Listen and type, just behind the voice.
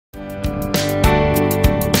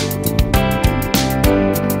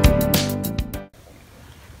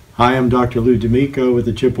Hi, I'm Dr. Lou D'Amico with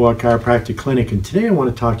the Chippewa Chiropractic Clinic, and today I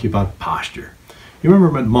want to talk to you about posture. You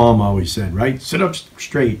remember what Mom always said, right? Sit up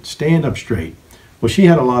straight, stand up straight. Well, she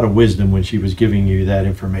had a lot of wisdom when she was giving you that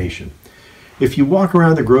information. If you walk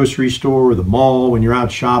around the grocery store or the mall when you're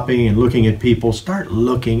out shopping and looking at people, start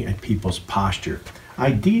looking at people's posture.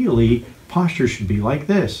 Ideally, posture should be like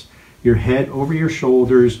this. Your head over your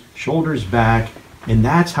shoulders, shoulders back, and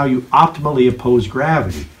that's how you optimally oppose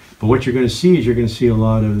gravity. But what you're going to see is you're going to see a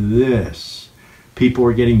lot of this. People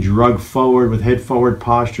are getting drugged forward with head forward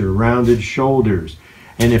posture, rounded shoulders.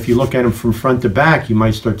 And if you look at them from front to back, you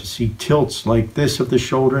might start to see tilts like this of the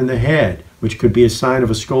shoulder and the head, which could be a sign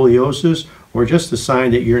of a scoliosis or just a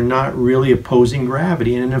sign that you're not really opposing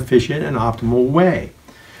gravity in an efficient and optimal way.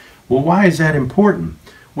 Well, why is that important?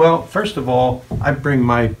 Well, first of all, I bring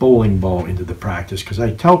my bowling ball into the practice because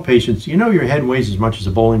I tell patients, you know your head weighs as much as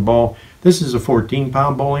a bowling ball. This is a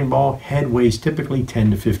 14-pound bowling ball. Head weighs typically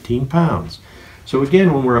 10 to 15 pounds. So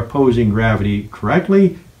again, when we're opposing gravity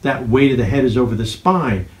correctly, that weight of the head is over the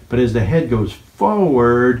spine. But as the head goes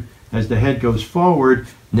forward,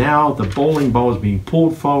 now the bowling ball is being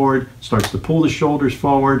pulled forward, starts to pull the shoulders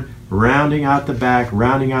forward, rounding out the back,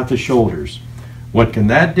 rounding out the shoulders. What can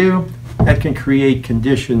that do? That can create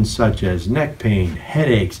conditions such as neck pain,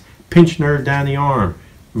 headaches, pinched nerve down the arm,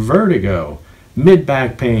 vertigo,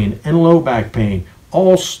 mid-back pain, and low back pain.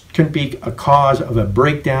 All can be a cause of a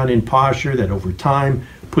breakdown in posture that over time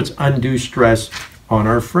puts undue stress on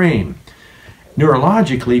our frame.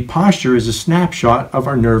 Neurologically, posture is a snapshot of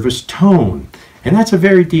our nervous tone. And that's a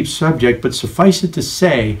very deep subject, but suffice it to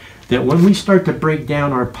say that when we start to break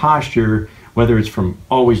down our posture, whether it's from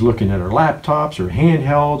always looking at our laptops or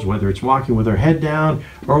handhelds, whether it's walking with our head down,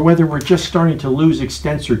 or whether we're just starting to lose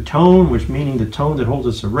extensor tone, which meaning the tone that holds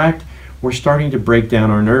us erect, we're starting to break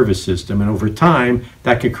down our nervous system. And over time,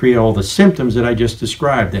 that could create all the symptoms that I just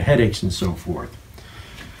described, the headaches and so forth.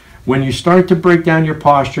 When you start to break down your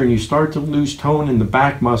posture and you start to lose tone in the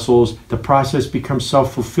back muscles, the process becomes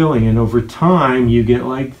self-fulfilling, and over time you get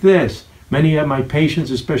like this. Many of my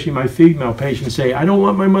patients, especially my female patients, say, I don't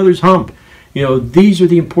want my mother's hump. You know, these are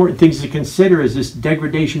the important things to consider as this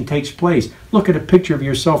degradation takes place. Look at a picture of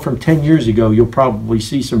yourself from 10 years ago. You'll probably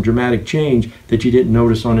see some dramatic change that you didn't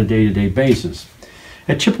notice on a day-to-day basis.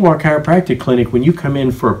 At Chippewa Chiropractic Clinic, when you come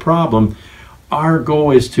in for a problem, our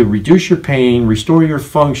goal is to reduce your pain, restore your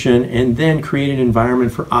function, and then create an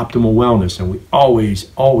environment for optimal wellness. And we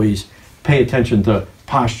always pay attention to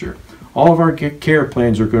posture. All of our care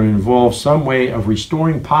plans are going to involve some way of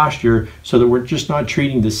restoring posture so that we're just not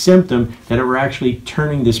treating the symptom, that we're actually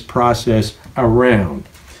turning this process around.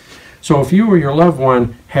 So if you or your loved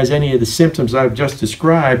one has any of the symptoms I've just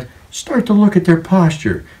described, start to look at their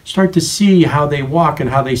posture. Start to see how they walk and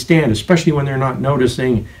how they stand, especially when they're not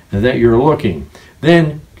noticing that you're looking.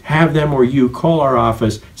 Then have them or you call our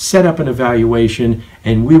office, set up an evaluation,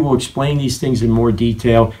 and we will explain these things in more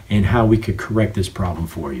detail and how we could correct this problem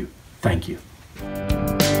for you. Thank you.